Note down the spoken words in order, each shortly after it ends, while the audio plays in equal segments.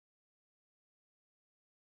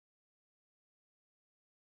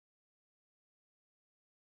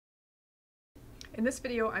In this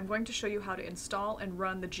video, I'm going to show you how to install and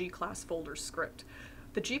run the gClassFolders script.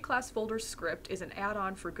 The gClassFolders script is an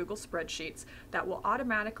add-on for Google Spreadsheets that will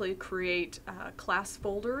automatically create class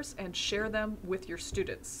folders and share them with your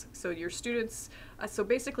students. So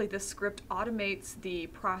basically this script automates the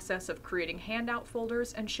process of creating handout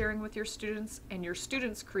folders and sharing with your students, and your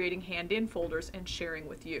students creating hand-in folders and sharing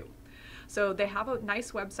with you. So they have a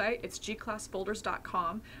nice website, it's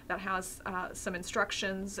gClassFolders.com, that has some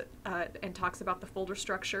instructions and talks about the folder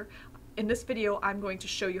structure. In this video, I'm going to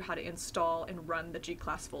show you how to install and run the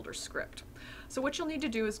gClassFolders script. So what you'll need to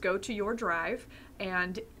do is go to your drive,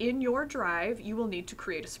 and in your drive, you will need to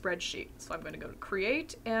create a spreadsheet. So I'm going to go to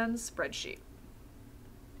Create and Spreadsheet.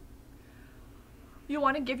 You'll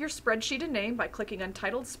want to give your spreadsheet a name by clicking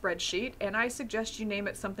Untitled Spreadsheet, and I suggest you name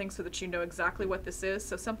it something so that you know exactly what this is.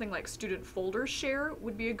 So something like Student Folders Share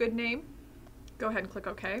would be a good name. Go ahead and click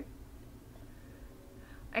OK.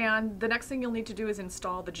 And the next thing you'll need to do is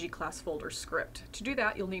install the gClassFolders script. To do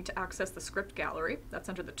that, you'll need to access the script gallery. That's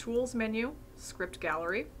under the Tools menu, Script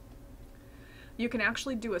Gallery. You can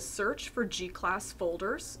actually do a search for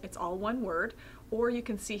gClassFolders. It's all one word. Or you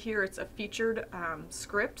can see here it's a featured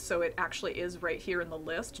script, so it actually is right here in the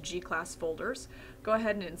list, gClassFolders. Go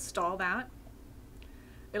ahead and install that.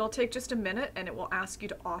 It'll take just a minute and it will ask you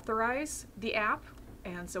to authorize the app.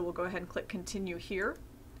 And so we'll go ahead and click Continue here.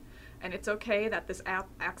 And it's okay that this app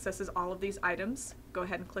accesses all of these items. Go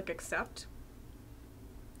ahead and click Accept.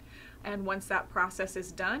 And once that process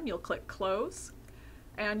is done, you'll click Close.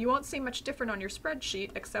 And you won't see much different on your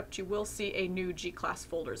spreadsheet, except you will see a new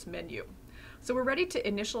gClassFolders menu. So we're ready to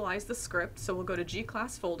initialize the script, so we'll go to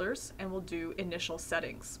gClassFolders and we'll do Initial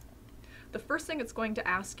Settings. The first thing it's going to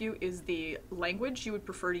ask you is the language you would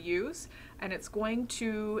prefer to use, and it's going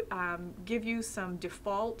to give you some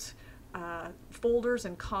default folders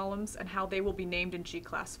and columns and how they will be named in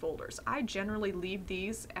gClassFolders. I generally leave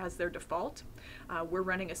these as their default. We're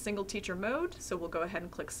running a single teacher mode, so we'll go ahead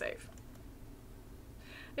and click Save.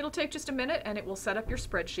 It'll take just a minute and it will set up your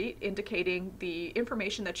spreadsheet indicating the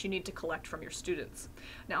information that you need to collect from your students.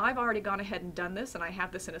 Now I've already gone ahead and done this, and I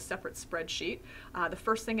have this in a separate spreadsheet. The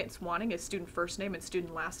first thing it's wanting is student first name and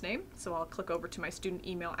student last name. So I'll click over to my student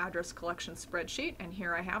email address collection spreadsheet, and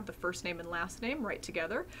here I have the first name and last name right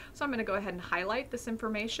together. So I'm going to go ahead and highlight this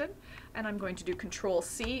information, and I'm going to do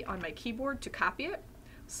Control-C on my keyboard to copy it.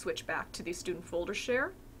 Switch back to the student folder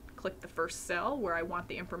share. Click the first cell where I want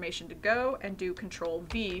the information to go and do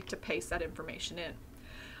Control-V to paste that information in.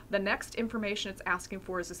 The next information it's asking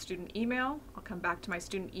for is a student email. I'll come back to my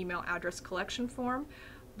student email address collection form.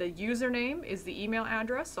 The username is the email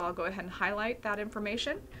address, so I'll go ahead and highlight that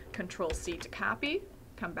information. Control-C to copy.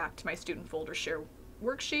 Come back to my student folder share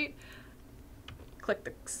worksheet. Click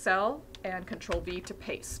the cell and Control-V to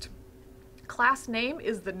paste. Class name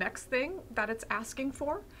is the next thing that it's asking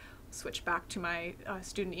for. Switch back to my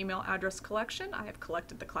student email address collection. I have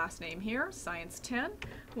collected the class name here, Science 10.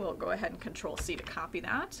 We'll go ahead and Control-C to copy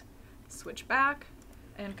that. Switch back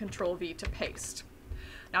and Control-V to paste.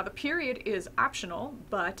 Now the period is optional,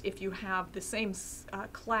 but if you have the same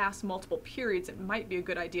class multiple periods, it might be a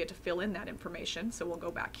good idea to fill in that information. So we'll go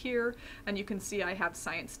back here, and you can see I have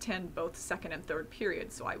Science 10 both second and third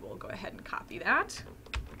period, so I will go ahead and copy that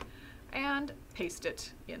and paste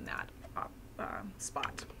it in that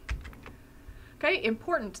spot. Okay,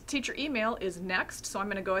 important, teacher email is next, so I'm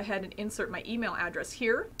going to go ahead and insert my email address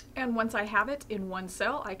here. And once I have it in one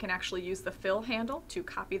cell, I can actually use the fill handle to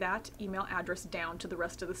copy that email address down to the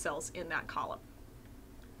rest of the cells in that column.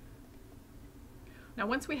 Now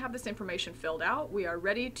once we have this information filled out, we are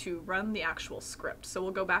ready to run the actual script. So we'll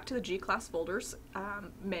go back to the gClassFolders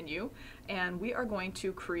menu, and we are going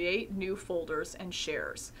to create new folders and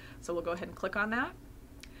shares. So we'll go ahead and click on that,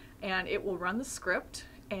 and it will run the script,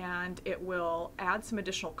 and it will add some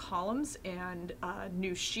additional columns and a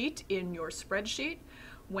new sheet in your spreadsheet.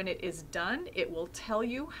 When it is done, it will tell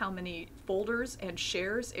you how many folders and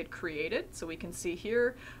shares it created. So we can see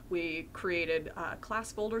here we created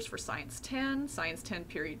class folders for Science 10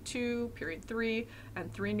 Period 2, Period 3,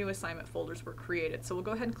 and 3 new assignment folders were created. So we'll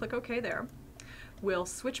go ahead and click OK there. We'll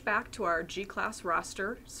switch back to our gClass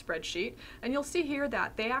roster spreadsheet, and you'll see here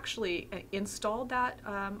that they actually installed that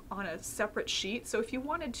on a separate sheet. So if you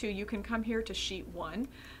wanted to, you can come here to sheet 1,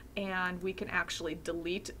 and we can actually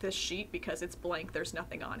delete this sheet because it's blank, there's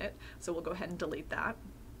nothing on it. So we'll go ahead and delete that.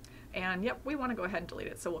 And yep, we want to go ahead and delete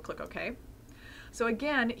it, so we'll click OK. So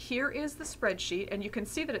again, here is the spreadsheet, and you can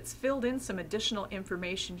see that it's filled in some additional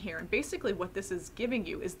information here. And basically what this is giving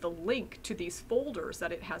you is the link to these folders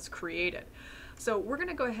that it has created. So we're going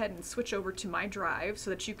to go ahead and switch over to my drive so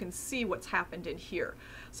that you can see what's happened in here.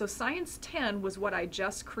 So Science 10 was what I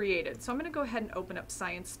just created. So I'm going to go ahead and open up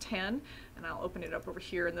Science 10, and I'll open it up over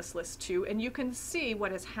here in this list too, and you can see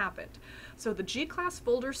what has happened. So the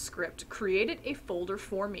gClassFolders script created a folder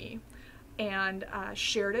for me and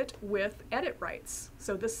shared it with edit rights.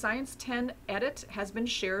 So this Science 10 edit has been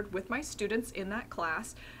shared with my students in that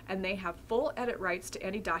class, and they have full edit rights to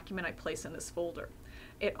any document I place in this folder.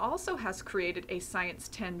 It also has created a Science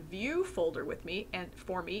 10 view folder with me and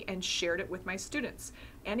for me and shared it with my students.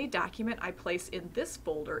 Any document I place in this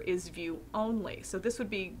folder is view only. So this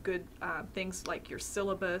would be good things like your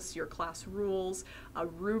syllabus, your class rules, a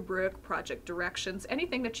rubric, project directions,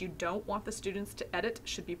 anything that you don't want the students to edit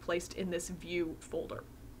should be placed in this view folder.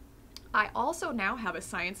 I also now have a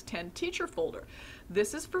Science 10 teacher folder.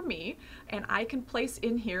 This is for me, and I can place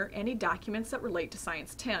in here any documents that relate to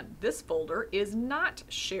Science 10. This folder is not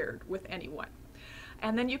shared with anyone.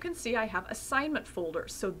 And then you can see I have assignment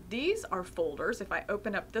folders. So these are folders. If I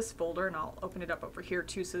open up this folder, and I'll open it up over here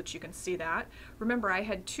too so that you can see that. Remember, I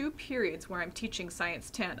had 2 periods where I'm teaching Science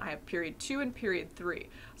 10. I have period 2 and period 3.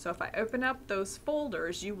 So if I open up those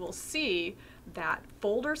folders, you will see that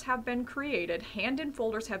folders have been created, hand-in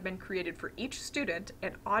folders have been created for each student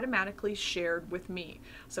and automatically shared with me.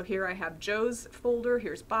 So here I have Joe's folder,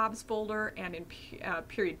 here's Bob's folder, and in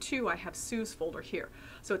period 2 I have Sue's folder here.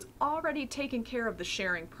 So it's already taken care of the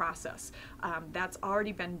sharing process. That's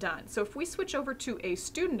already been done. So if we switch over to a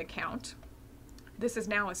student account, this is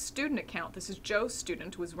now a student account. This is Joe's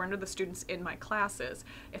student, who is one of the students in my classes.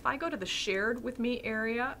 If I go to the shared with me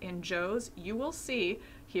area in Joe's, you will see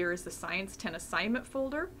here is the Science 10 assignment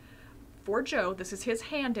folder. For Joe, this is his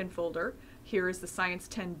hand-in folder. Here is the Science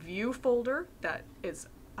 10 view folder. That is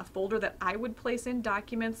a folder that I would place in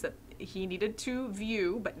documents that he needed to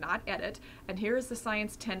view but not edit. And here is the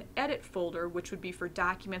Science 10 edit folder, which would be for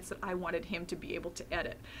documents that I wanted him to be able to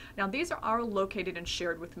edit. Now these are all located and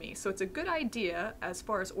shared with me, so it's a good idea as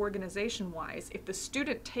far as organization wise if the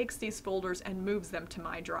student takes these folders and moves them to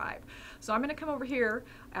my drive. So I'm going to come over here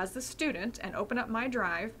as the student and open up my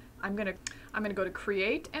drive. I'm going to go to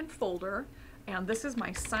create and folder, and this is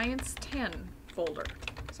my Science 10 folder.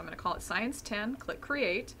 So I'm going to call it Science 10, click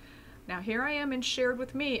create. Now here I am in shared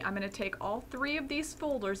with me. I'm going to take all 3 of these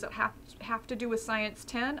folders that have to do with Science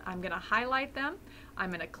 10. I'm going to highlight them. I'm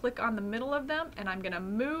going to click on the middle of them, and I'm going to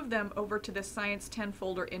move them over to the Science 10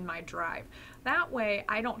 folder in my drive. That way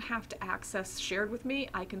I don't have to access shared with me.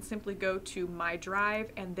 I can simply go to my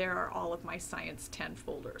drive, and there are all of my Science 10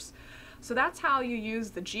 folders. So that's how you use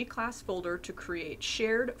the gClass folder to create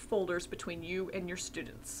shared folders between you and your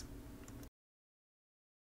students.